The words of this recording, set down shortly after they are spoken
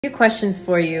Few questions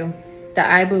for you that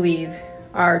I believe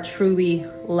are truly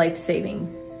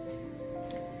life-saving.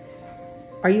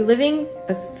 Are you living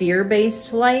a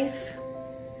fear-based life?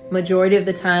 Majority of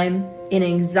the time in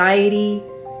anxiety,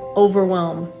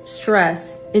 overwhelm,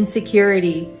 stress,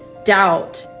 insecurity,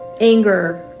 doubt,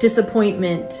 anger,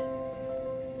 disappointment?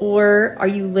 Or are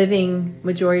you living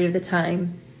majority of the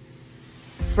time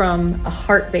from a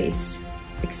heart-based,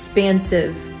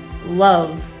 expansive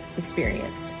love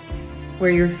experience, where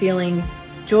you're feeling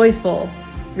joyful,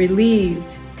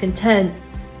 relieved, content,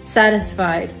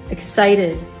 satisfied,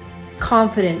 excited,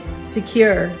 confident,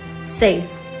 secure, safe?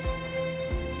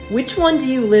 Which one do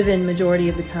you live in majority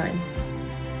of the time?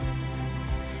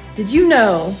 Did you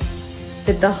know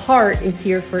that the heart is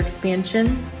here for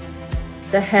expansion?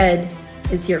 The head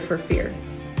is here for fear.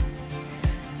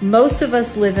 Most of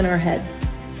us live in our head,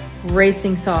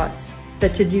 racing thoughts, the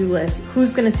to-do list.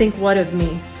 Who's gonna think what of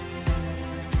me?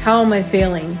 How am I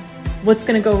failing? What's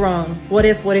gonna go wrong? What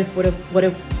if?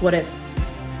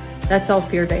 That's all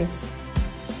fear-based.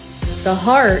 The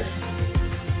heart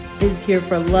is here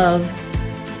for love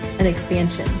and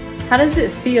expansion. How does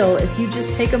it feel if you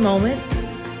just take a moment,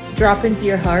 drop into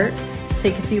your heart,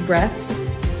 take a few breaths,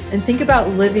 and think about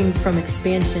living from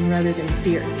expansion rather than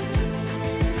fear?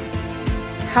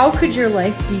 How could your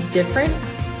life be different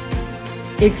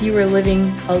if you were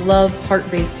living a love,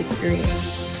 heart-based experience?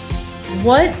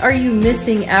 What are you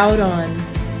missing out on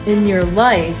in your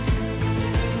life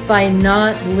by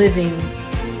not living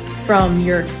from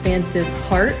your expansive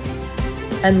heart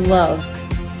and love?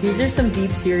 These are some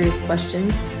deep, serious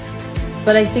questions,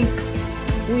 but I think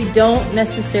we don't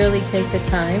necessarily take the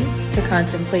time to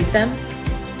contemplate them,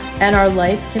 and our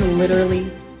life can literally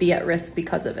be at risk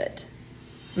because of it.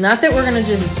 Not that we're gonna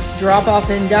just drop off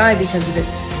and die because of it,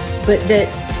 but that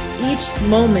each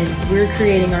moment we're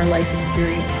creating our life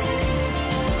experience.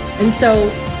 And so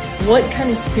what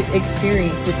kind of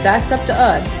experience, if that's up to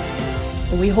us,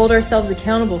 and we hold ourselves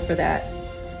accountable for that,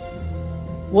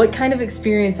 what kind of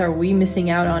experience are we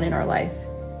missing out on in our life?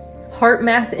 Heart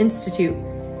Math Institute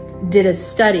did a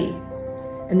study,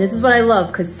 and this is what I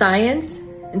love, because science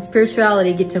and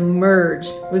spirituality get to merge.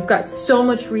 We've got so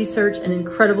much research and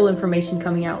incredible information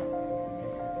coming out.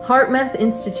 Heart Math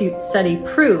Institute study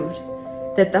proved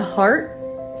that the heart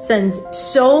sends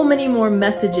so many more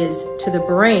messages to the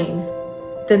brain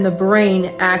than the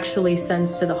brain actually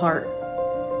sends to the heart.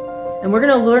 And we're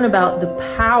gonna learn about the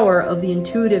power of the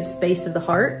intuitive space of the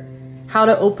heart, how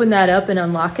to open that up and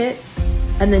unlock it,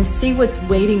 and then see what's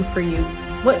waiting for you.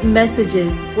 What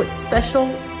messages, what special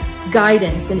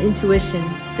guidance and intuition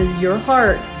does your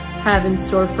heart have in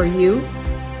store for you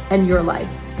and your life?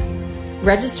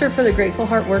 Register for the Grateful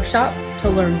Heart Workshop to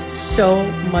learn so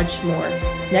much more.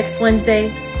 Next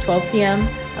Wednesday, 12 p.m.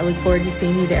 I look forward to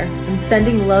seeing you there. I'm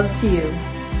sending love to you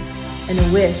and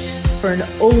a wish for an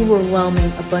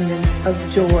overwhelming abundance of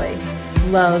joy,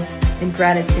 love, and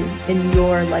gratitude in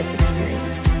your life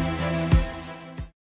experience.